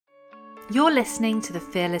You're listening to the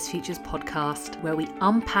Fearless Futures podcast, where we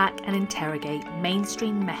unpack and interrogate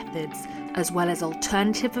mainstream methods as well as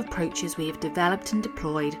alternative approaches we have developed and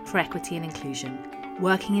deployed for equity and inclusion,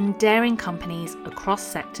 working in daring companies across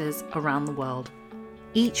sectors around the world.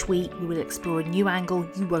 Each week, we will explore a new angle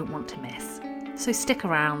you won't want to miss. So stick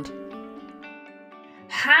around.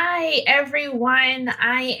 Hi, everyone.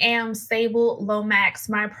 I am Sable Lomax.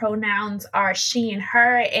 My pronouns are she and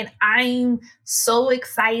her, and I'm so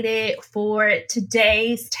excited for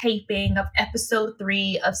today's taping of episode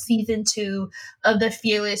 3 of season 2 of the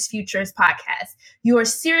Fearless Futures podcast. You are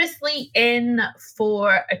seriously in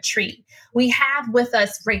for a treat. We have with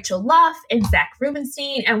us Rachel Luff and Zack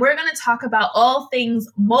Rubinstein, and we're going to talk about all things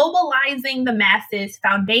mobilizing the masses,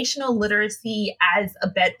 foundational literacy as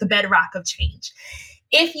the bedrock of change.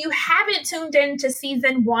 If you haven't tuned in to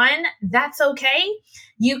season 1, that's okay.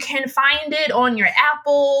 You can find it on your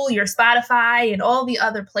Apple, your Spotify, and all the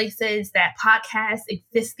other places that podcasts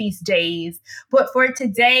exist these days. But for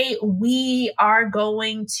today, we're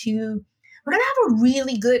going to have a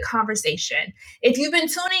really good conversation. If you've been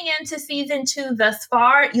tuning into season 2 thus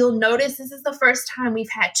far, you'll notice this is the first time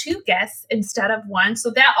we've had 2 guests instead of 1. So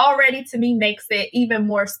that already to me makes it even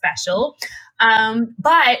more special.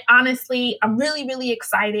 But honestly, I'm really, really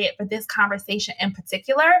excited for this conversation in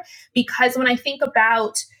particular, because when I think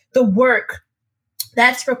about the work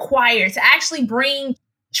that's required to actually bring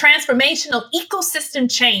transformational ecosystem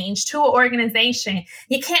change to an organization,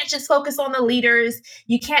 you can't just focus on the leaders.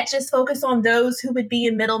 You can't just focus on those who would be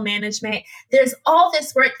in middle management. There's all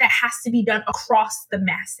this work that has to be done across the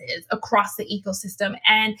masses, across the ecosystem.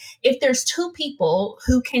 And if there's 2 people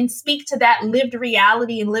who can speak to that lived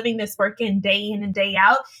reality and living this work in and day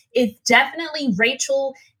out, it's definitely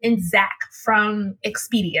Rachel and Zack from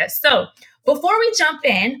Expedia. So before we jump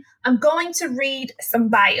in, I'm going to read some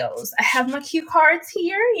bios. I have my cue cards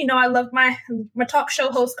here. You know, I love my talk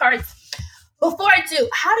show host cards. Before I do,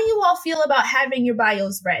 how do you all feel about having your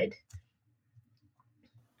bios read?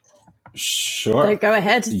 Sure. Go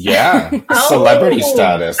ahead. Yeah. Celebrity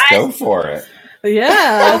status. Go for it.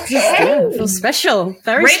 Yeah. Okay. I feel special.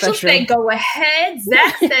 Very Rachel special. said go ahead.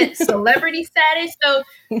 Zack said celebrity status. So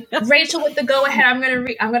Rachel with the go ahead.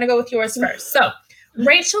 I'm gonna go with yours first. So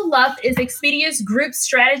Rachel Luff is Expedia's Group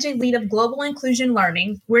Strategy Lead of Global Inclusion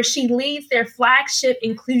Learning, where she leads their flagship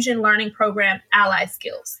inclusion learning program, Ally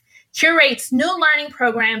Skills, curates new learning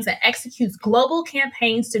programs, and executes global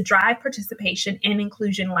campaigns to drive participation in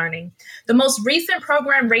inclusion learning. The most recent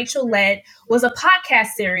program Rachel led was a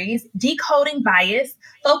podcast series, Decoding Bias,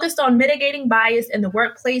 focused on mitigating bias in the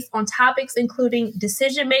workplace on topics including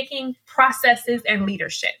decision-making, processes, and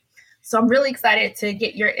leadership. So I'm really excited to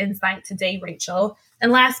get your insight today, Rachel.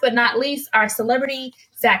 And last but not least, our celebrity,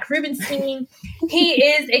 Zack Rubinstein. He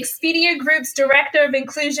is Expedia Group's Director of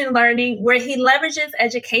Inclusion Learning, where he leverages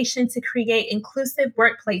education to create inclusive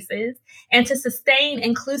workplaces and to sustain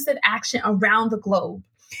inclusive action around the globe.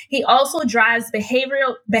 He also drives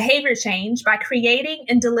behavior change by creating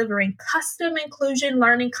and delivering custom inclusion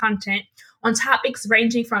learning content on topics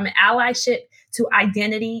ranging from allyship to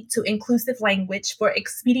identity to inclusive language for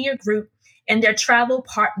Expedia Group and their travel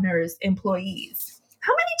partners employees.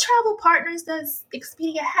 How many travel partners does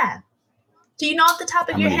Expedia have? Do you know off the top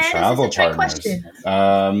of your head? Is this a trick question?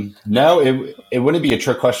 No, it wouldn't be a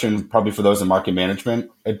trick question probably for those in market management.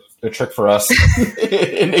 A trick for us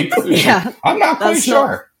in inclusion. Yeah, I'm not quite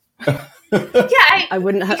sure. I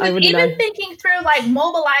wouldn't even know. Thinking through like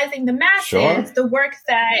mobilizing the masses, sure. The work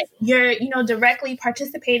that you're directly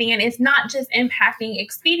participating in is not just impacting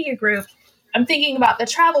Expedia Group. I'm thinking about the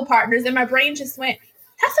travel partners, and my brain just went,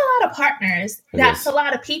 that's a lot of partners. That's a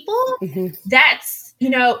lot of people. Mm-hmm. That's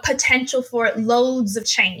potential for loads of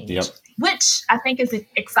change, which I think is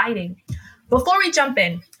exciting. Before we jump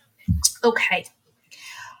in, okay.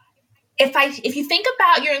 If you think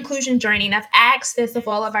about your inclusion journey, and I've asked this of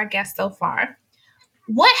all of our guests so far,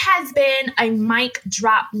 what has been a mic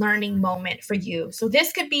drop learning moment for you? So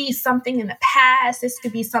this could be something in the past. This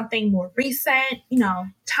could be something more recent.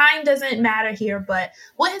 Time doesn't matter here, but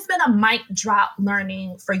what has been a mic drop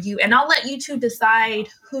learning for you? And I'll let you 2 decide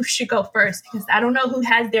who should go first, because I don't know who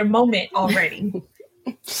has their moment already.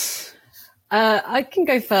 I can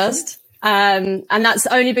go first. And that's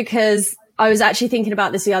only because I was actually thinking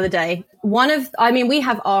about this the other day. We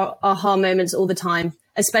have our aha moments all the time,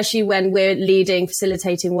 especially when we're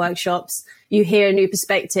facilitating workshops. You hear a new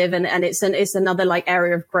perspective and it's another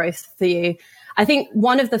area of growth for you. I think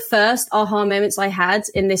one of the first aha moments I had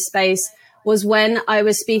in this space was when I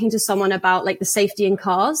was speaking to someone about the safety in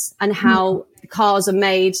cars and how cars are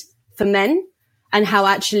made for men and how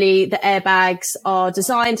actually the airbags are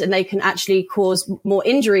designed and they can actually cause more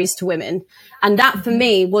injuries to women. And that for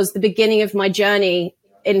me was the beginning of my journey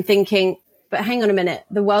in thinking, but hang on a minute,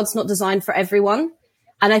 the world's not designed for everyone.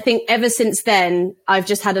 And I think ever since then, I've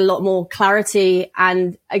just had a lot more clarity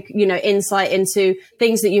and, insight into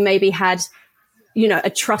things that you maybe had, a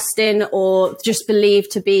trust in or just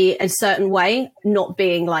believed to be a certain way, not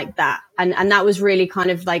being like that. And that was really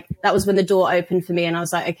kind of like, that was when the door opened for me. And I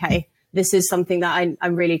was like, okay, this is something that I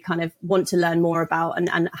really kind of want to learn more about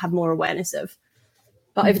and have more awareness of.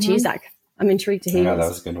 But over to you, Zack. I'm intrigued to hear yours. That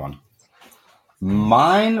was a good one.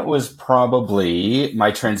 Mine was probably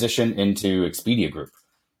my transition into Expedia Group,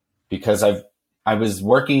 because I was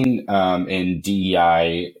working in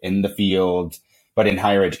DEI in the field, but in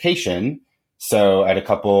higher education. So at a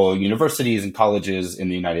couple universities and colleges in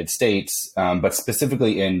the United States, but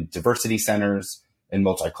specifically in diversity centers and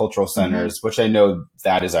multicultural centers, which I know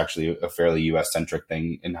that is actually a fairly US-centric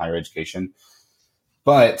thing in higher education.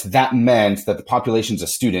 But that meant that the populations of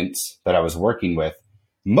students that I was working with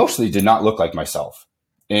mostly did not look like myself.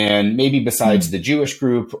 And maybe besides the Jewish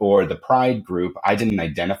group or the Pride group, I didn't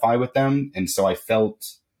identify with them. And so I felt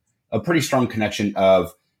a pretty strong connection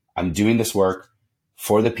of, I'm doing this work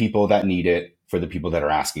for the people that need it, for the people that are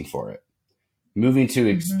asking for it. Moving to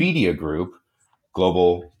Expedia Group,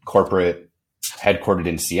 global corporate, headquartered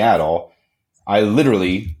in Seattle, I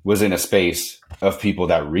literally was in a space of people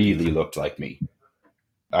that really looked like me.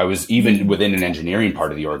 I was even within an engineering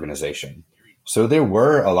part of the organization. So there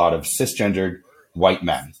were a lot of cisgendered white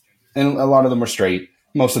men, and a lot of them were straight.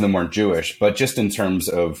 Most of them weren't Jewish, but just in terms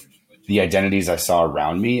of the identities I saw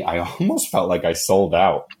around me, I almost felt like I sold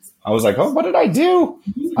out. I was like, oh, what did I do?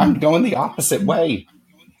 I'm going the opposite way.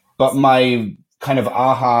 But my kind of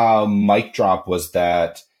aha mic drop was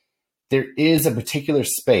that there is a particular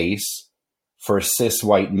space for cis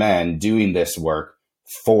white men doing this work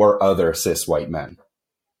for other cis white men.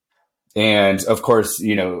 And of course,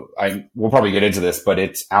 we'll probably get into this, but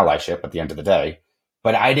it's allyship at the end of the day.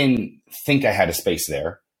 But I didn't think I had a space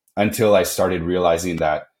there until I started realizing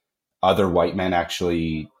that other white men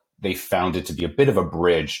actually, they found it to be a bit of a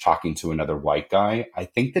bridge talking to another white guy. I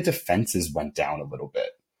think the defenses went down a little bit.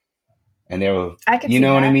 And they were, you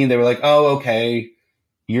know what I mean? They were like, oh, okay,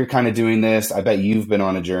 you're kind of doing this. I bet you've been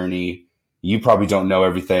on a journey. You probably don't know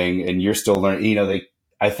everything and you're still learning.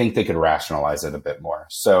 I think they could rationalize it a bit more.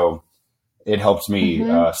 So it helps me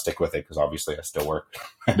stick with it because obviously I still work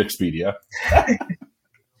at Expedia.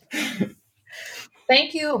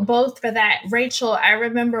 Thank you both for that. Rachel, I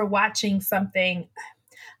remember watching something.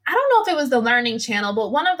 I don't know if it was the Learning Channel,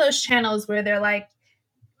 but one of those channels where they're like,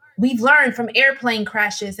 we've learned from airplane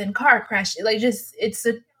crashes and car crashes. It's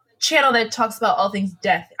a channel that talks about all things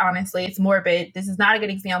death. Honestly, it's morbid. This is not a good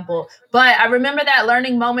example, but I remember that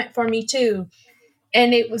learning moment for me too.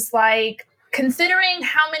 And it was like, considering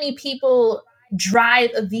how many people drive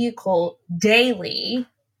a vehicle daily,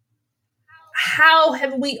 how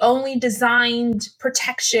have we only designed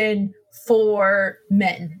protection for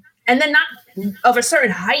men? And then not of a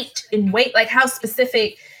certain height and weight, like how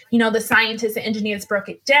specific, the scientists and engineers broke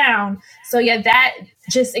it down. So yeah, that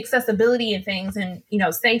just accessibility and things and,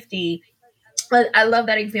 safety. But I love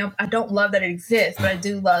that example. I don't love that it exists, but I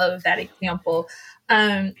do love that example.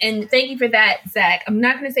 And thank you for that, Zack. I'm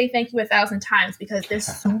not going to say thank you 1,000 times because there's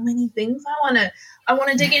so many things I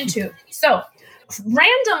want to dig into. So,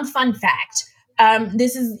 random fun fact.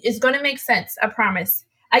 This is going to make sense. I promise.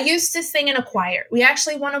 I used to sing in a choir. We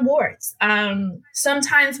actually won awards.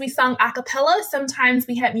 Sometimes we sung a cappella. Sometimes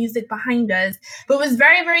we had music behind us. But it was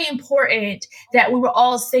very, very important that we were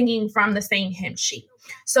all singing from the same hymn sheet.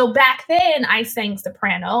 So back then, I sang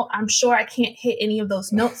soprano. I'm sure I can't hit any of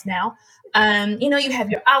those notes now. You have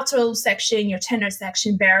your alto section, your tenor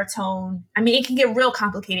section, baritone. I mean, it can get real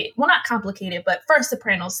complicated. Well, not complicated, but first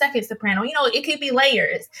soprano, second soprano, it could be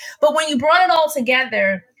layers. But when you brought it all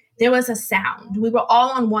together, there was a sound. We were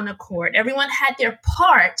all on one accord. Everyone had their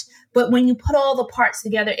part, but when you put all the parts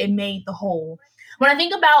together, it made the whole. When I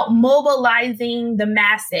think about mobilizing the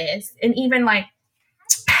masses and even like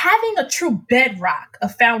having a true bedrock, a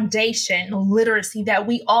foundation, a literacy that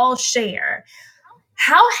we all share,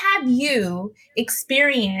 how have you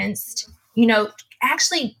experienced,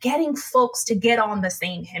 actually getting folks to get on the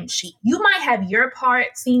same hymn sheet? You might have your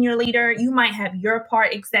part, senior leader. You might have your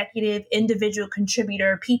part, executive, individual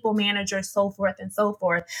contributor, people manager, so forth and so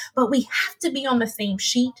forth. But we have to be on the same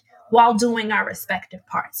sheet while doing our respective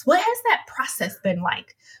parts. What has that process been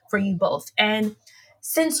like for you both? And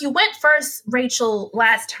since you went first, Rachel,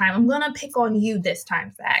 last time, I'm going to pick on you this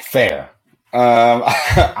time, Zack. Fair.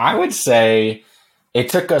 I would say it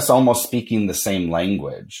took us almost speaking the same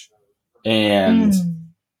language And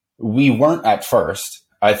we weren't at first.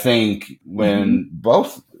 I think when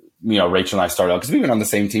both, Rachel and I started out, because we've been on the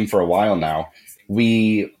same team for a while now,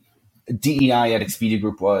 DEI at Expedia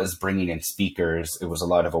Group was bringing in speakers. It was a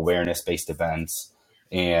lot of awareness-based events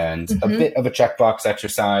and a bit of a checkbox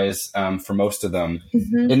exercise for most of them.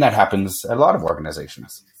 And that happens at a lot of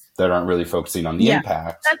organizations that aren't really focusing on the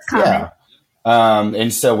impact. That's common.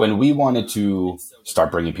 And so when we wanted to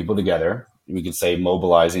start bringing people together, we could say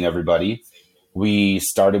mobilizing everybody, we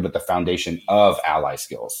started with the foundation of ally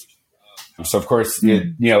skills. So, of course,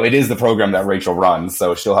 it is the program that Rachel runs,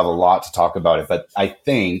 so she'll have a lot to talk about it. But I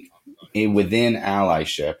think within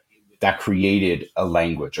allyship, that created a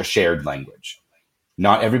language, a shared language.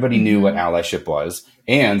 Not everybody knew what allyship was.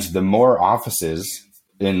 And the more offices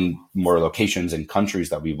in more locations and countries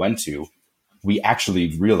that we went to, we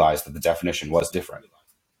actually realized that the definition was different.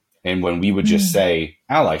 And when we would just say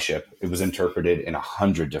allyship, it was interpreted in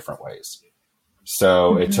 100 different ways.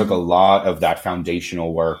 So it took a lot of that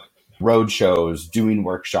foundational work, road shows, doing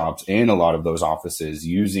workshops in a lot of those offices,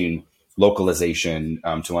 using localization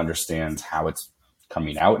to understand how it's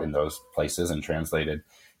coming out in those places and translated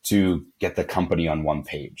to get the company on one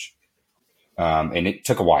page. And it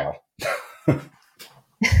took a while.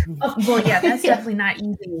 That's definitely not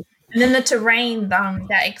easy. And then the terrain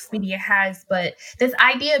that Expedia has, but this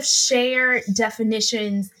idea of shared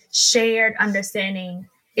definitions, shared understanding,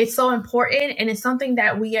 it's so important. And it's something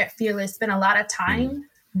that we at Fearless spend a lot of time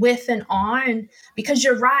with and on, because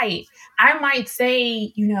you're right. I might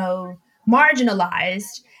say,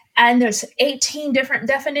 marginalized, and there's 18 different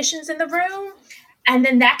definitions in the room. And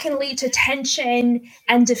then that can lead to tension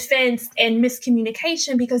and defense and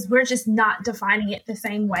miscommunication because we're just not defining it the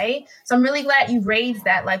same way. So I'm really glad you raised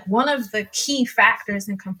that. Like, one of the key factors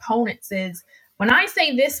and components is when I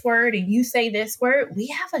say this word and you say this word, we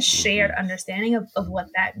have a shared understanding of what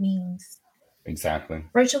that means. Exactly.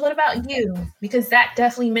 Rachel, what about you? Because that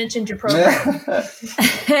definitely mentioned your program.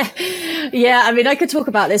 Yeah, I mean, I could talk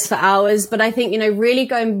about this for hours, but I think, really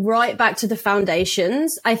going right back to the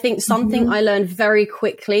foundations, I think something I learned very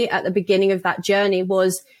quickly at the beginning of that journey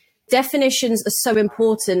was definitions are so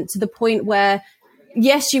important to the point where,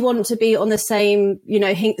 yes, you want to be on the same,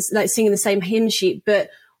 like singing the same hymn sheet,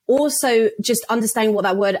 but also just understanding what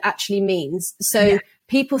that word actually means. So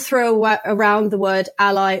people throw around the word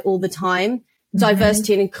ally all the time.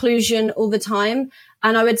 Diversity and inclusion all the time.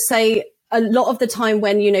 And I would say a lot of the time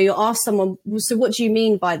when, you ask someone, so what do you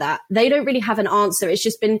mean by that? They don't really have an answer. It's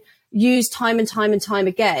just been used time and time and time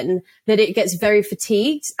again that it gets very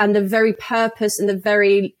fatigued, and the very purpose and the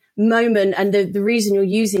very moment and the reason you're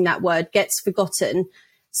using that word gets forgotten.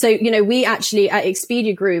 So, we actually at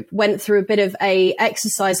Expedia Group went through a bit of a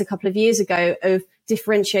exercise a couple of years ago of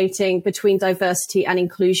differentiating between diversity and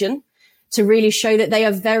inclusion to really show that they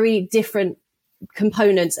are very different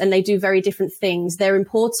components and they do very different things. They're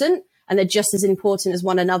important and they're just as important as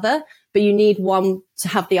one another, but you need one to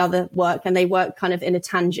have the other work, and they work kind of in a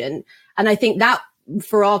tangent. And I think that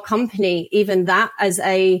for our company, even that as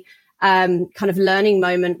a kind of learning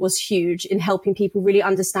moment was huge in helping people really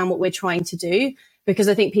understand what we're trying to do. Because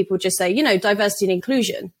I think people just say, diversity and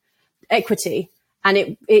inclusion, equity,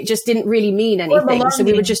 and it just didn't really mean anything. So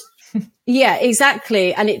we were just, yeah,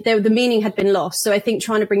 exactly. And the meaning had been lost. So I think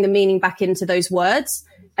trying to bring the meaning back into those words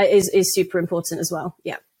is super important as well.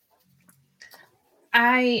 Yeah.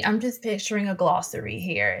 I'm just picturing a glossary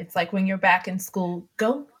here. It's like when you're back in school,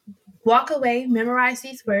 go walk away, memorize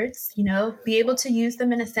these words, be able to use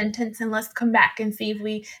them in a sentence, and let's come back and see if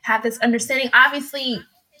we have this understanding. Obviously,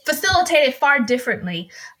 facilitated far differently,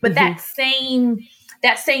 but that same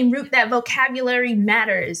root, that vocabulary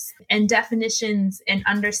matters, and definitions and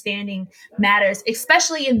understanding matters,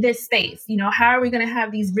 especially in this space. How are we going to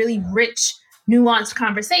have these really rich, nuanced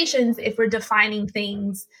conversations if we're defining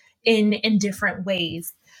things in different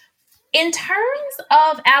ways? In terms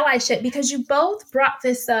of allyship, because you both brought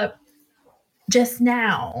this up just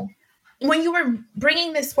now, when you were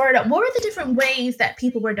bringing this word up, what were the different ways that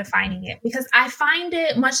people were defining it? Because I find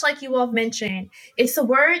it, much like you all have mentioned, it's a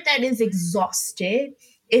word that is exhausted.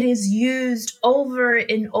 It is used over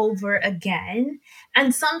and over again.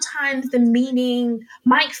 And sometimes the meaning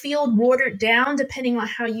might feel watered down depending on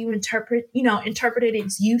how you interpreted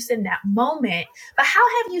its use in that moment. But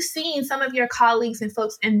how have you seen some of your colleagues and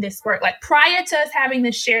folks in this work, like prior to us having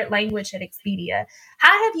this shared language at Expedia,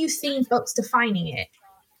 how have you seen folks defining it?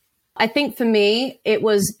 I think for me, it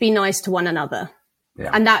was be nice to one another. Yeah.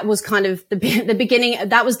 And that was kind of the beginning.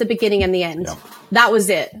 That was the beginning and the end. Yeah. That was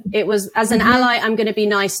it. It was, as an ally, I'm going to be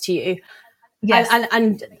nice to you. Yes.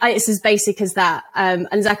 And it's as basic as that.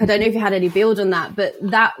 And Zack, I don't know if you had any build on that, but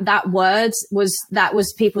that word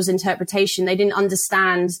was people's interpretation. They didn't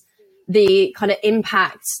understand the kind of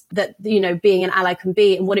impact that, being an ally can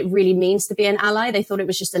be and what it really means to be an ally. They thought it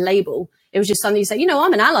was just a label. It was just something you say,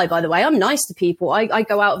 I'm an ally, by the way. I'm nice to people. I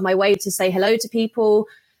go out of my way to say hello to people.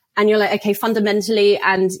 And you're like, okay, fundamentally,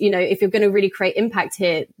 and, if you're going to really create impact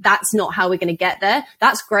here, that's not how we're going to get there.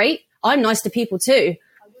 That's great. I'm nice to people too.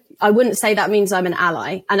 I wouldn't say that means I'm an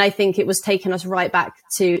ally. And I think it was taking us right back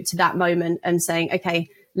to that moment and saying, okay,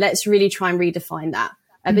 let's really try and redefine that.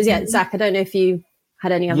 But yeah, Zack, I don't know if you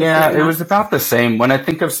had any other. Yeah, it was about the same. When I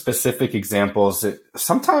think of specific examples,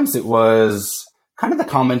 sometimes it was kind of the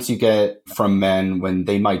comments you get from men when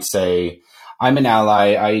they might say, I'm an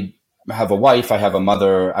ally. I have a wife. I have a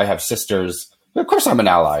mother. I have sisters. Of course I'm an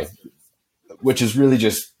ally, which is really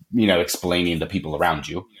just, explaining to people around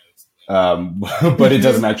you. But it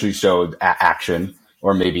doesn't actually show action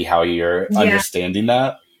or maybe how you're understanding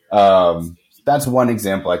that. That's one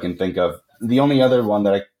example I can think of. The only other one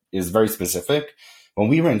that is very specific, when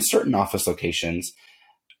we were in certain office locations,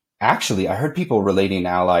 actually, I heard people relating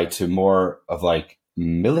ally to more of like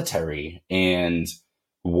military and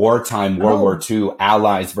wartime, World War II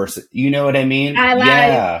allies versus, you know what I mean?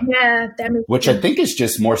 Allies, which I think is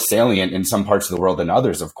just more salient in some parts of the world than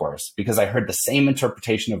others, of course, because I heard the same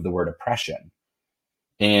interpretation of the word oppression.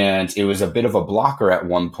 And it was a bit of a blocker at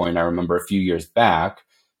one point. I remember a few years back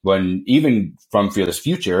when, even from Fearless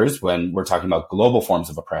Futures, when we're talking about global forms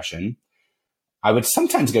of oppression, I would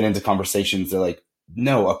sometimes get into conversations that are like,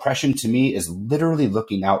 no, oppression to me is literally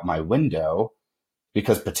looking out my window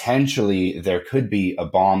because potentially there could be a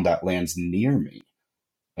bomb that lands near me.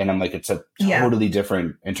 And I'm like, it's a totally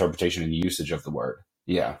different interpretation and usage of the word.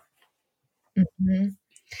 Yeah. Mm-hmm.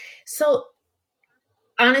 So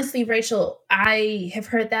honestly, Rachel, I have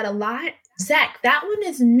heard that a lot. Zack, that one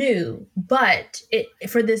is new, but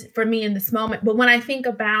for me in this moment. But when I think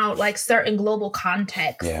about like certain global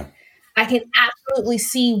contexts, I can absolutely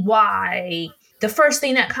see why the first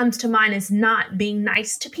thing that comes to mind is not being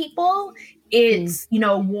nice to people. It's,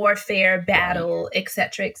 warfare, battle, et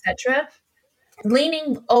cetera, et cetera.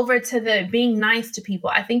 Leaning over to the being nice to people,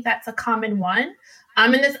 I think that's a common one.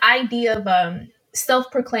 And this idea of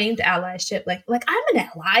self-proclaimed allyship, like I'm an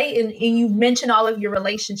ally, and you mentioned all of your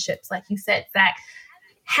relationships, like you said, Zack.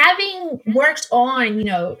 Having worked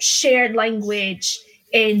on, shared language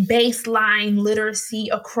and baseline literacy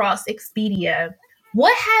across Expedia,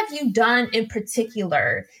 what have you done in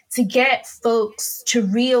particular to get folks to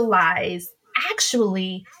realize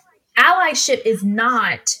actually allyship is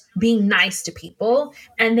not being nice to people?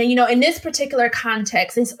 And then, in this particular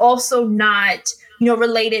context, it's also not,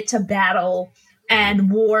 related to battle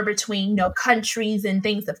and war between, countries and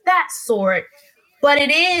things of that sort, but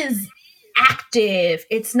it is active.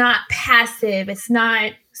 It's not passive. It's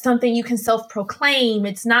not something you can self-proclaim.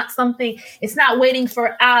 It's not waiting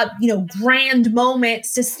for, grand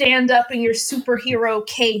moments to stand up in your superhero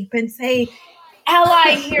cape and say,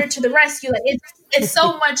 ally here to the rescue. Like, it's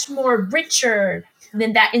so much more richer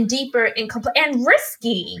than that and deeper and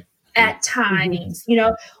risky at times.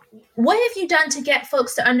 What have you done to get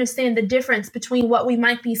folks to understand the difference between what we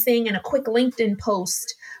might be seeing in a quick LinkedIn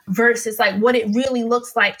post versus like what it really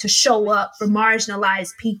looks like to show up for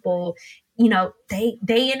marginalized people, day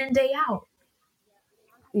in and day out?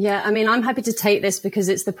 Yeah, I mean, I'm happy to take this because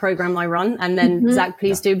it's the program I run, and then Zack,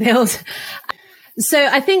 please do build. So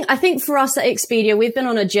I think for us at Expedia, we've been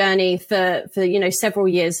on a journey for several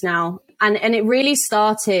years now, and it really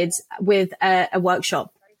started with a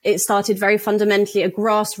workshop. It started very fundamentally a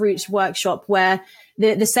grassroots workshop where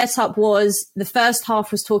the setup was, the first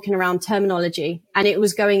half was talking around terminology, and it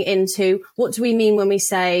was going into what do we mean when we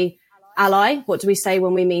say ally? What do we say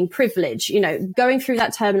when we mean privilege? Going through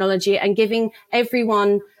that terminology and giving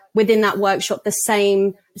everyone within that workshop the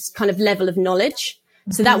same kind of level of knowledge.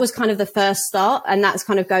 So that was kind of the first start. And that's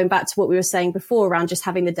kind of going back to what we were saying before around just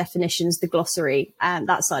having the definitions, the glossary, and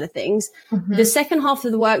that side of things. The second half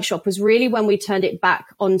of the workshop was really when we turned it back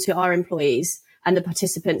onto our employees and the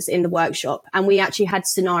participants in the workshop. And we actually had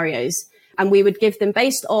scenarios, and we would give them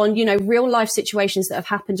based on, real life situations that have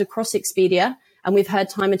happened across Expedia. And we've heard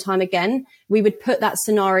time and time again, we would put that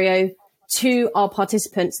scenario to our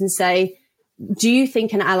participants and say, do you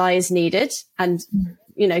think an ally is needed? And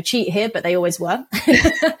cheat here, but they always were.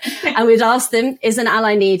 And we'd ask them, is an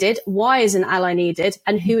ally needed? Why is an ally needed?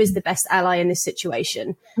 And who is the best ally in this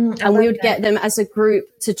situation? And we would get them as a group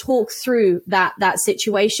to talk through that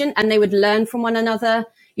situation, and they would learn from one another.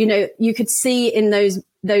 You could see in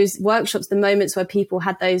those workshops, the moments where people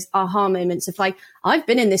had those aha moments of like, I've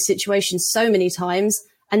been in this situation so many times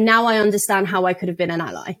And now I understand how I could have been an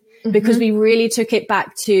ally. Because we really took it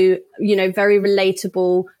back to, very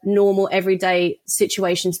relatable, normal, everyday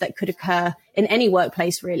situations that could occur in any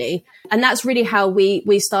workplace, really. And that's really how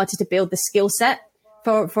we started to build the skill set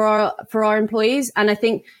for our employees. And I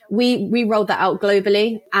think we rolled that out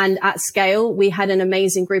globally and at scale. We had an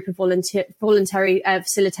amazing group of voluntary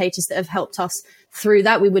facilitators that have helped us through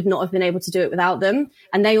that. We would not have been able to do it without them.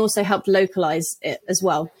 And they also helped localize it as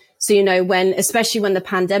well. So, especially when the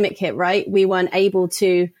pandemic hit, right, we weren't able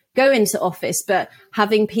to go into office, but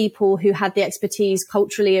having people who had the expertise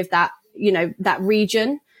culturally of that, that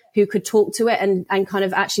region, who could talk to it and kind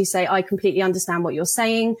of actually say, I completely understand what you're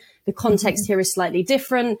saying. The context here is slightly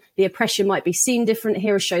different. The oppression might be seen different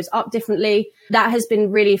here, shows up differently. That has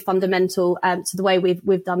been really fundamental to the way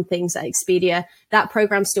we've done things at Expedia. That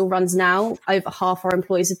program still runs now. Over half our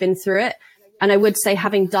employees have been through it. And I would say,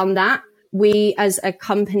 having done that, we as a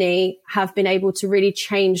company have been able to really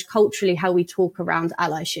change culturally how we talk around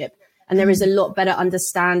allyship. And there is a lot better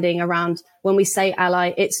understanding around when we say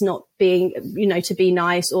ally, it's not being, to be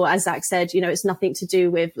nice, or as Zack said, it's nothing to do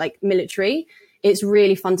with like military. It's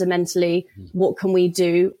really fundamentally, what can we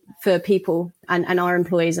do for people and our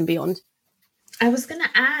employees and beyond? I was going to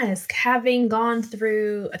ask, having gone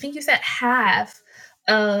through, I think you said half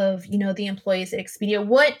of, the employees at Expedia,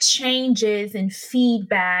 what changes and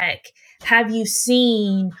feedback have you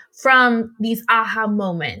seen from these aha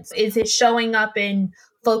moments? Is it showing up in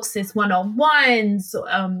folks' one-on-ones,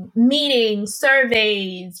 meetings,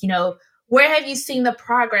 surveys? Where have you seen the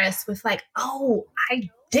progress with like, oh,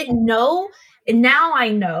 I didn't know, and now I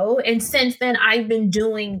know, and since then I've been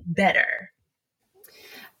doing better?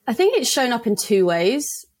 I think it's shown up in two ways.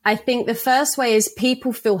 I think the first way is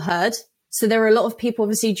people feel heard. So there are a lot of people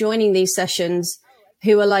obviously joining these sessions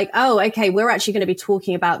who are like, oh, okay, we're actually going to be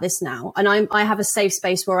talking about this now. And I have a safe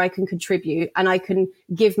space where I can contribute and I can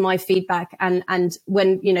give my feedback. And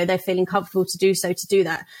when, they're feeling comfortable to do so, to do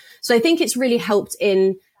that. So I think it's really helped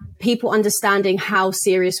in people understanding how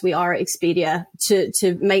serious we are at Expedia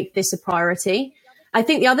to make this a priority. I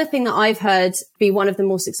think the other thing that I've heard be one of the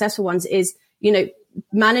more successful ones is,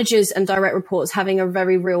 managers and direct reports having a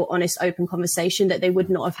very real, honest, open conversation that they would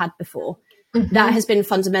not have had before. That has been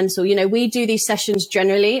fundamental. We do these sessions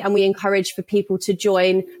generally, and we encourage for people to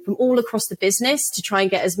join from all across the business to try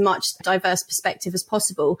and get as much diverse perspective as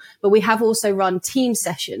possible. But we have also run team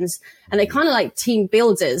sessions, and they're kind of like team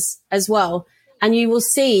builders as well. And you will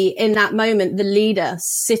see in that moment, the leader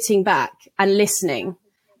sitting back and listening.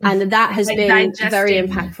 And that has been very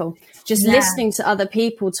impactful. Just listening to other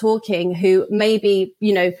people talking who maybe,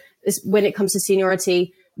 when it comes to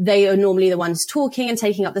seniority, they are normally the ones talking and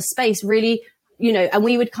taking up the space, really, and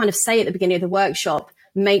we would kind of say at the beginning of the workshop,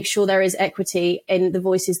 make sure there is equity in the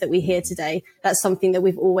voices that we hear today. That's something that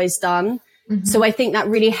we've always done. So I think that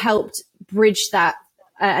really helped bridge that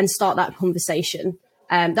and start that conversation.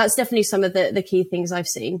 That's definitely some of the key things I've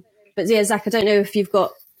seen. But yeah, Zack, I don't know if you've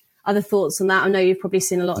got other thoughts on that. I know you've probably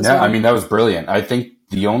seen a lot as well. I mean, that was brilliant. I think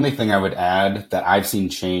the only thing I would add that I've seen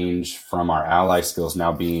change from our ally skills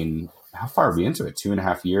now being, how far are we into it?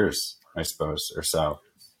 2.5 years, I suppose, or so.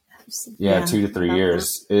 Yeah, 2 to 3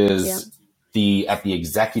 years is at the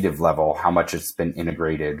executive level, how much it's been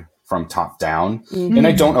integrated from top down. And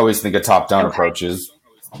I don't always think a top down approach is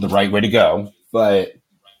the right way to go, but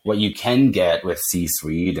what you can get with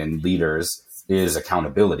C-suite and leaders is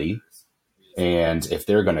accountability. And if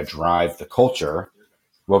they're going to drive the culture,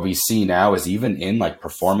 what we see now is even in like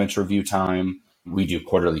performance review time, we do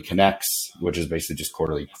quarterly connects, which is basically just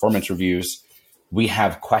quarterly performance reviews. We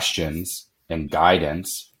have questions and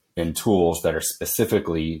guidance and tools that are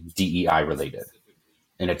specifically DEI related.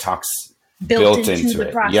 And it talks built into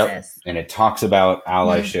it. Process. And it talks about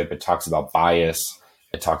allyship. It talks about bias.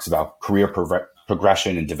 It talks about career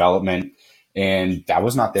progression and development. And that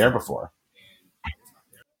was not there before.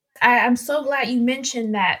 I'm so glad you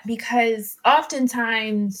mentioned that, because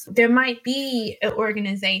oftentimes there might be an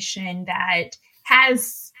organization that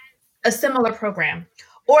has a similar program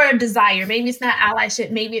or a desire. Maybe it's not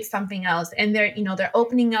allyship, maybe it's something else. And they're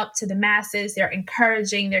opening up to the masses, they're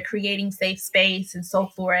encouraging, they're creating safe space and so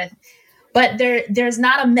forth. But there's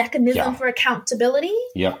not a mechanism for accountability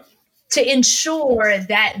to ensure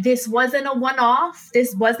that this wasn't a one-off,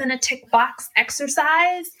 this wasn't a tick box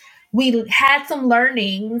exercise. We had some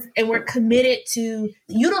learnings and we're committed to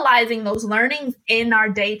utilizing those learnings in our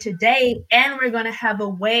day-to-day. And we're going to have a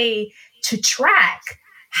way to track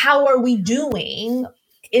how are we doing?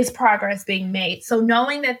 Is progress being made? So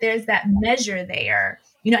knowing that there's that measure there,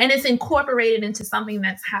 and it's incorporated into something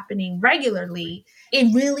that's happening regularly,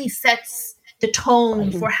 it really sets the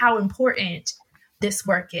tone for how important this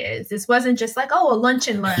work is. This wasn't just like, oh, a lunch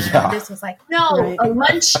and learn. Yeah. This was like, no, a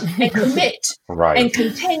lunch and commit and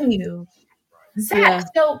continue. Zack,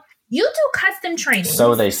 so you do custom training.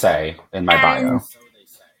 So they say in my bio.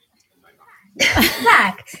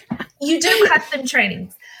 Zack, you do custom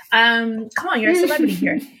trainings. Come on, you're a celebrity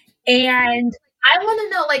here. And I want to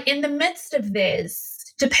know, like, in the midst of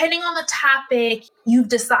this, depending on the topic you've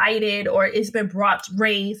decided or it's been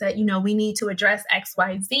raised that, you know, we need to address X,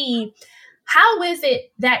 Y, Z. How is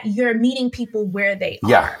it that you're meeting people where they are?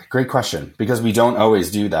 Yeah, great question. Because we don't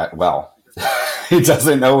always do that well. It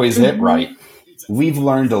doesn't always hit right. We've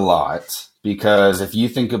learned a lot because if you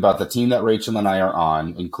think about the team that Rachel and I are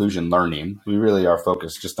on, Inclusion Learning, we really are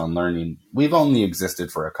focused just on learning. We've only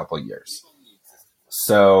existed for a couple of years.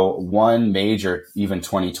 So one major, even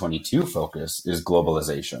 2022 focus is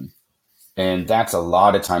globalization. And that's a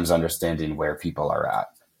lot of times understanding where people are at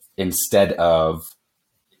instead of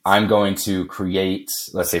I'm going to create,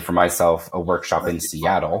 let's say for myself, a workshop in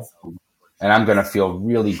Seattle. And I'm going to feel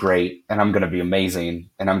really great and I'm going to be amazing.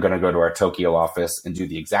 And I'm going to go to our Tokyo office and do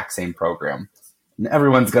the exact same program. And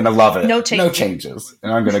everyone's going to love it. No changes.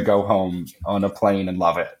 And I'm going to go home on a plane and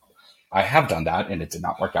love it. I have done that and it did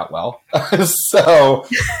not work out well. So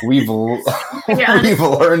we've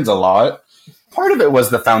learned a lot. Part of it was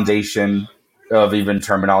the foundation of even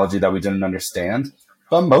terminology that we didn't understand.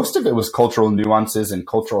 But most of it was cultural nuances and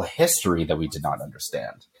cultural history that we did not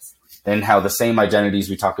understand. And how the same identities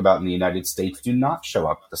we talk about in the United States do not show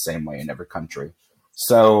up the same way in every country.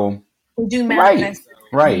 So, right.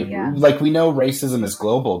 Yeah. Like we know racism is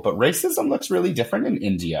global, but racism looks really different in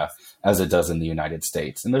India as it does in the United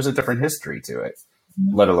States. And there's a different history to it,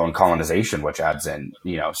 let alone colonization, which adds in,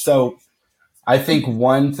 you know. So I think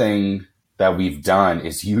one thing that we've done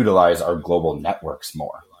is utilize our global networks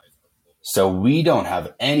more. So we don't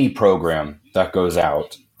have any program that goes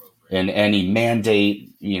out and any mandate,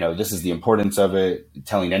 you know, this is the importance of it,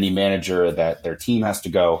 telling any manager that their team has to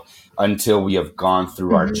go until we have gone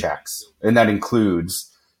through our checks. And that includes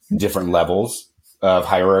different levels of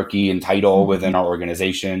hierarchy and title within our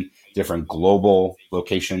organization, different global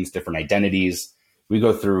locations, different identities. We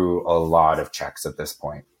go through a lot of checks at this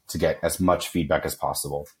point to get as much feedback as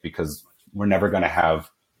possible because we're never going to have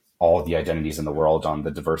all the identities in the world on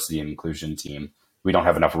the diversity and inclusion team. We don't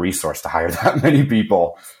have enough resource to hire that many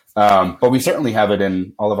people. But we certainly have it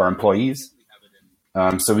in all of our employees.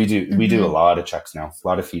 So we do a lot of checks now, a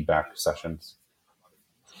lot of feedback sessions.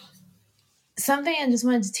 Something I just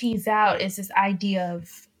wanted to tease out is this idea of,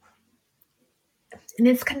 and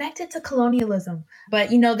it's connected to colonialism,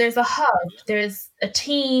 but you know, there's a hub, there's a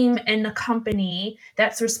team in a company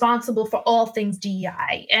that's responsible for all things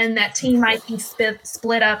DEI. And that team might be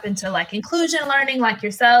split up into like inclusion learning, like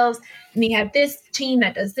yourselves. And you have this team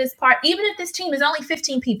that does this part. Even if this team is only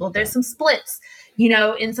 15 people, there's some splits, you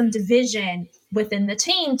know, in some division within the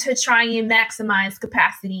team to try and maximize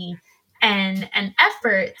capacity and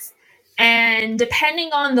efforts. And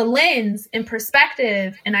depending on the lens and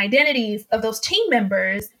perspective and identities of those team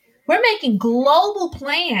members, we're making global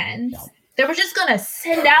plans that we're just going to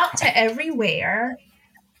send out to everywhere.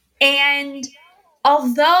 And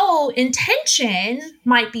although intention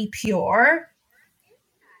might be pure,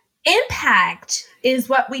 impact is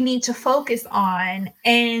what we need to focus on.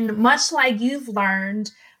 And much like you've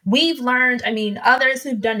learned, we've learned, I mean, others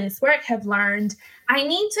who've done this work have learned, I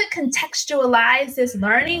need to contextualize this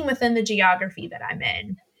learning within the geography that I'm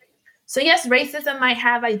in. So yes, racism might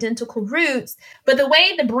have identical roots, but the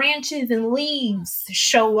way the branches and leaves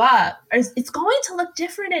show up, it's going to look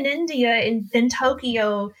different in India than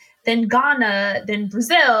Tokyo, than Ghana, than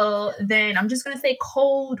Brazil, than, I'm just going to say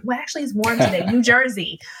cold, well, actually it's warm today, New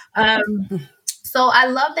Jersey. So I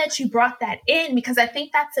love that you brought that in because I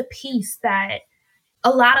think that's a piece that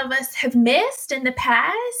a lot of us have missed in the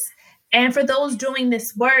past. And for those doing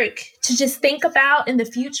this work to just think about in the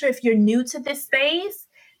future, if you're new to this space,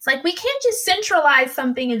 it's like we can't just centralize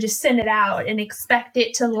something and just send it out and expect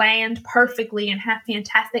it to land perfectly and have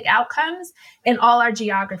fantastic outcomes in all our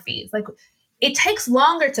geographies. Like it takes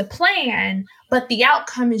longer to plan, but the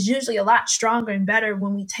outcome is usually a lot stronger and better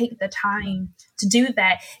when we take the time to do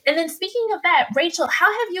that. And then speaking of that, Rachel,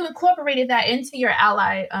 how have you incorporated that into your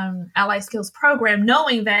ally skills program,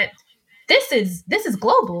 knowing that this is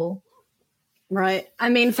global? Right. I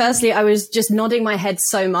mean, firstly, I was just nodding my head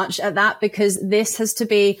so much at that because this has to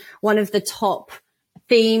be one of the top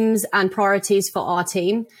themes and priorities for our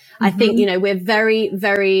team. I think, we're very,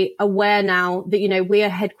 very aware now that, we are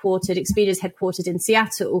Expedia is headquartered in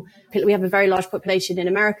Seattle. We have a very large population in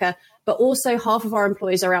America, but also half of our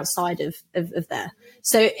employees are outside of there.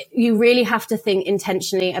 So you really have to think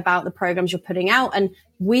intentionally about the programs you're putting out. And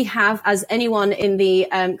we have, as anyone in the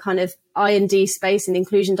kind of I&D space, in the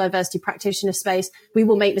inclusion diversity practitioner space, we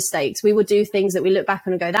will make mistakes. We will do things that we look back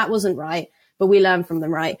on and go, that wasn't right, but we learn from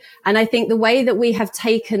them, right? And I think the way that we have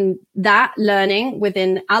taken that learning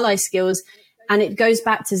within Ally Skills, and it goes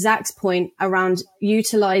back to Zack's point around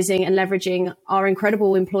utilizing and leveraging our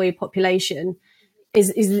incredible employee population,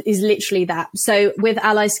 is literally that. So with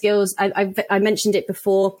Ally Skills, I mentioned it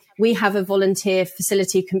before, we have a volunteer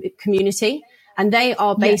facility community, and they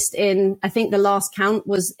are based in, I think the last count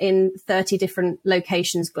was in 30 different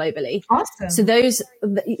locations globally. Awesome.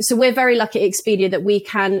 So we're very lucky at Expedia that we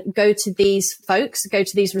can go to these folks, go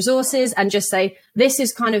to these resources and just say, this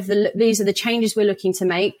is kind of these are the changes we're looking to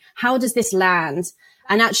make. How does this land?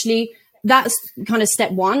 And actually that's kind of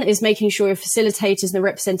step one, is making sure your facilitators and the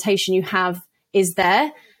representation you have is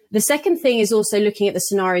there. The second thing is also looking at the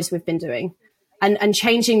scenarios we've been doing and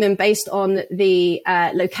changing them based on the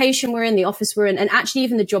location we're in, the office we're in, and actually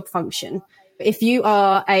even the job function. If you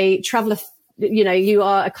are a traveler, you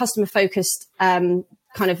are a customer focused kind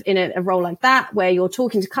of in a role like that, where you're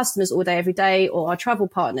talking to customers all day, every day, or our travel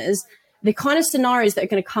partners, the kind of scenarios that are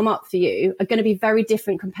going to come up for you are going to be very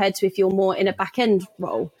different compared to if you're more in a back end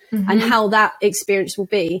role, and how that experience will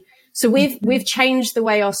be. So we've changed the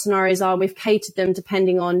way our scenarios are. We've catered them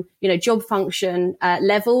depending on, job function,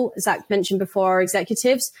 level. Zack mentioned before, our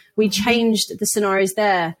executives, we changed the scenarios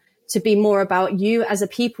there to be more about you as a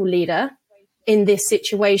people leader in this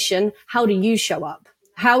situation. How do you show up?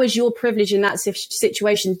 How is your privilege in that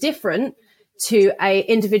situation different to a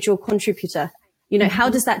individual contributor? How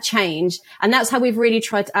does that change? And that's how we've really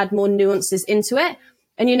tried to add more nuances into it.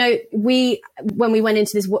 And, when we went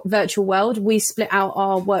into this virtual world, we split out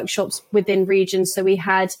our workshops within regions. So we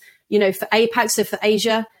had, for APAC, so for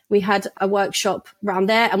Asia, we had a workshop around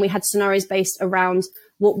there, and we had scenarios based around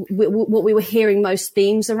what we were hearing most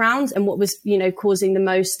themes around, and what was, causing the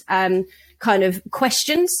most kind of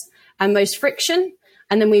questions and most friction.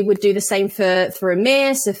 And then we would do the same for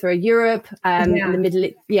EMEA, so for Europe, in the middle,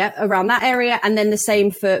 around that area. And then the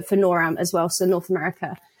same for NORAM as well, so North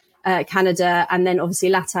America. Canada, and then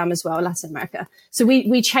obviously LATAM as well, Latin America. So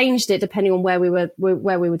we changed it depending on where we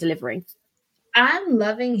were delivering. I'm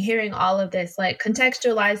loving hearing all of this, like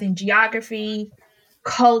contextualizing geography,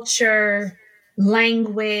 culture,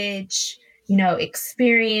 language,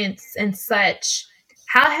 experience and such.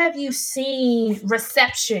 How have you seen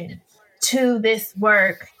reception to this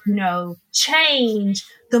work, change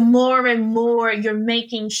the more and more you're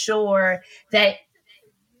making sure that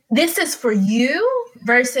this is for you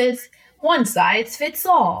versus one size fits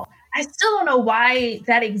all? I still don't know why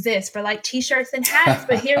that exists for like t-shirts and hats,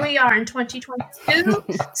 but here we are in 2022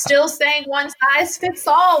 still saying one size fits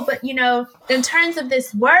all. But, in terms of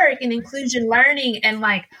this work and inclusion learning and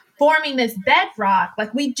like forming this bedrock,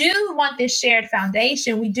 like we do want this shared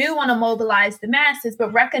foundation. We do want to mobilize the masses,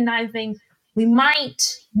 but recognizing we might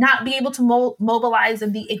not be able to mobilize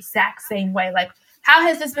in the exact same way. Like, how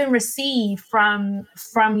has this been received from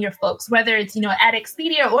your folks, whether it's, at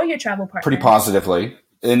Expedia or your travel partner? Pretty positively.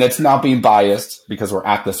 And it's not being biased because we're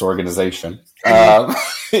at this organization.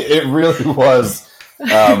 It really was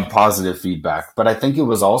positive feedback. But I think it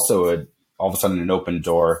was also all of a sudden an open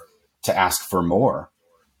door to ask for more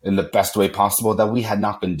in the best way possible that we had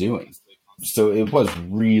not been doing. So it was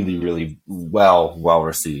really, really well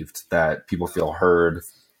received, that people feel heard.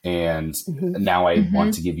 And now I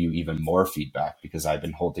want to give you even more feedback because I've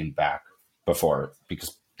been holding back before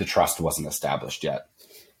because the trust wasn't established yet.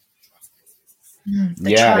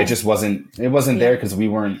 It just wasn't there because we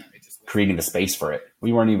weren't creating the space for it.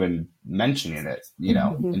 We weren't even mentioning it,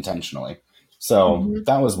 intentionally. So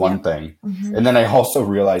that was one thing. And then I also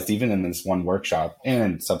realized, even in this one workshop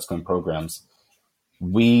and in subsequent programs,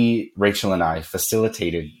 Rachel and I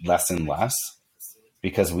facilitated less and less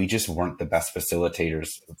because we just weren't the best facilitators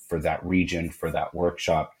for that region, for that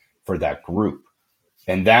workshop, for that group.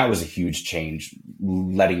 And that was a huge change,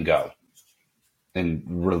 letting go and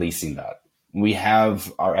releasing that. We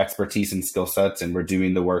have our expertise and skill sets and we're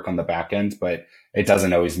doing the work on the back end, but it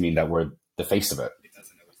doesn't always mean that we're the face of it.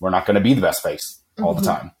 We're not going to be the best face all the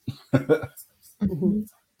time.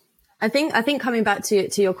 I think coming back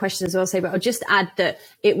to your question as well, Sable, I'll just add that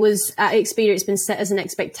it was at Expedia, it's been set as an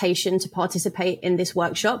expectation to participate in this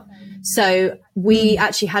workshop. So we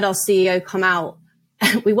actually had our CEO come out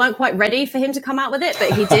we weren't quite ready for him to come out with it,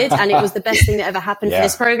 but he did. And it was the best thing that ever happened for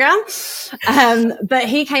this program. But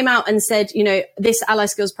he came out and said, this Ally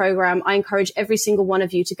Skills program, I encourage every single one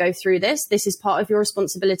of you to go through this. This is part of your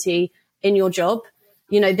responsibility in your job.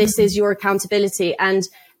 This is your accountability. And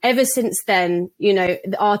ever since then,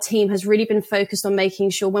 our team has really been focused on making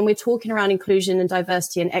sure when we're talking around inclusion and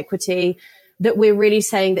diversity and equity, that we're really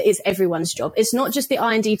saying that it's everyone's job. It's not just the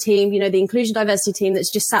I&D team, the inclusion diversity team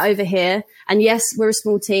that's just sat over here. And yes, we're a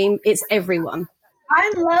small team. It's everyone.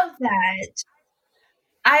 I love that.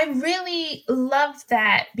 I really love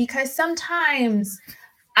that, because sometimes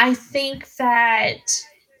I think that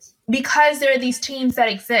because there are these teams that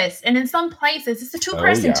exist, and in some places it's a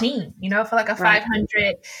 2-person team, for like a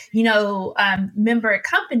 500, member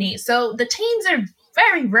company. So the teams are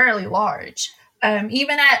very rarely large,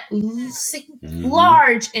 even at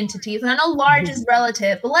large entities. And I know large is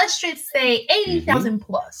relative, but let's just say 80,000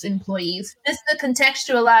 plus employees, just to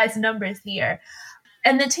contextualize numbers here.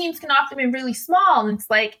 And the teams can often be really small. And it's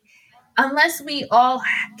like, unless we all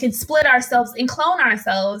can split ourselves and clone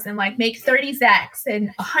ourselves and like make 30 Zacks and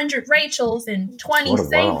 100 Rachels and 20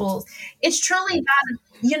 Sables, it's truly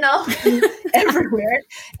not, everywhere.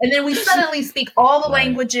 And then we suddenly speak all the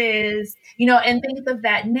languages, and things of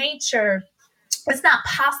that nature. It's not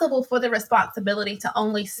possible for the responsibility to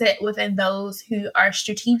only sit within those who are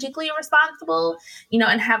strategically responsible,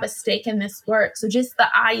 and have a stake in this work. So just the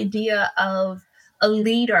idea of a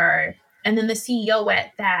leader and then the CEO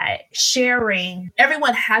at that sharing,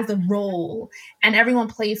 everyone has a role and everyone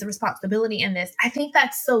plays a responsibility in this. I think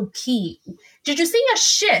that's so key. Did you see a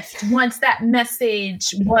shift once that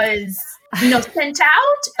message was, sent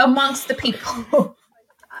out amongst the people?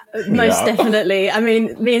 Most definitely. I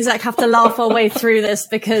mean, me and Zack have to laugh our way through this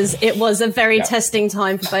because it was a very testing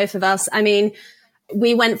time for both of us. I mean,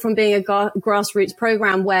 we went from being a grassroots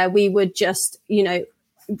program where we would just,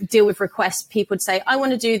 deal with requests. People would say, I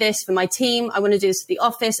want to do this for my team. I want to do this for the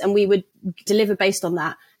office. And we would deliver based on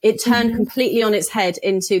that. It turned completely on its head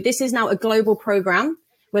into this is now a global program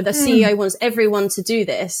where the CEO wants everyone to do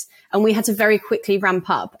this. And we had to very quickly ramp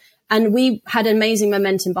up. And we had amazing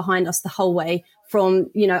momentum behind us the whole way from,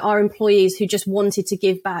 our employees who just wanted to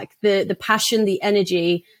give back. The passion, the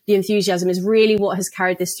energy, the enthusiasm is really what has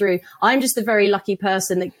carried this through. I'm just a very lucky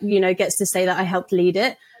person that, gets to say that I helped lead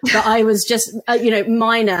it. But I was just,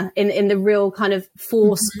 minor in the real kind of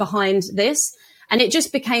force behind this. And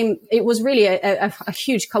it was really a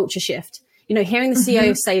huge culture shift. Hearing the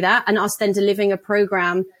CEO say that and us then delivering a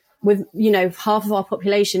program with, half of our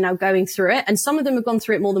population now going through it. And some of them have gone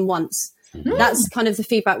through it more than once. That's kind of the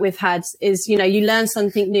feedback we've had is, you learn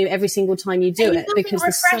something new every single time you do it because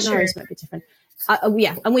the scenarios might be different.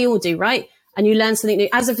 And we all do, right? And you learn something new.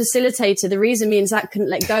 As a facilitator, the reason me and Zack couldn't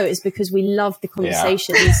let go is because we loved the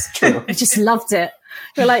conversations. We just loved it.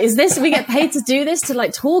 We're like, we get paid to do this, to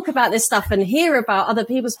like talk about this stuff and hear about other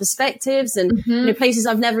people's perspectives and places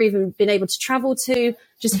I've never even been able to travel to,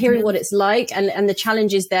 just hearing what it's like and the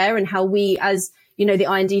challenges there and how we as, the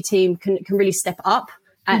I&D team can really step up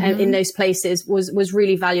in those places was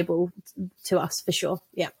really valuable to us for sure.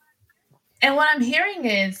 Yeah. And what I'm hearing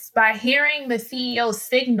is by hearing the CEO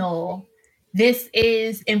signal, this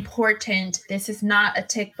is important. This is not a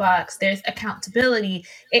tick box. There's accountability.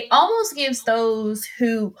 It almost gives those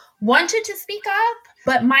who wanted to speak up,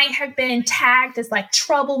 but might have been tagged as like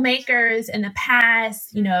troublemakers in the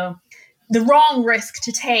past, the wrong risk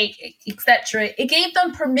to take, etc. It gave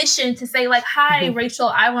them permission to say like, hi, Rachel,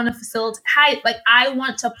 I want to facilitate. Hi, like I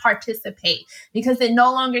want to participate, because it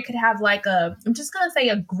no longer could have like I'm just going to say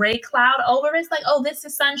a gray cloud over it. It's like, oh, this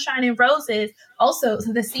is sunshine and roses. Also,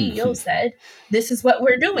 so the CEO said, this is what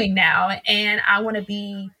we're doing now. And I want to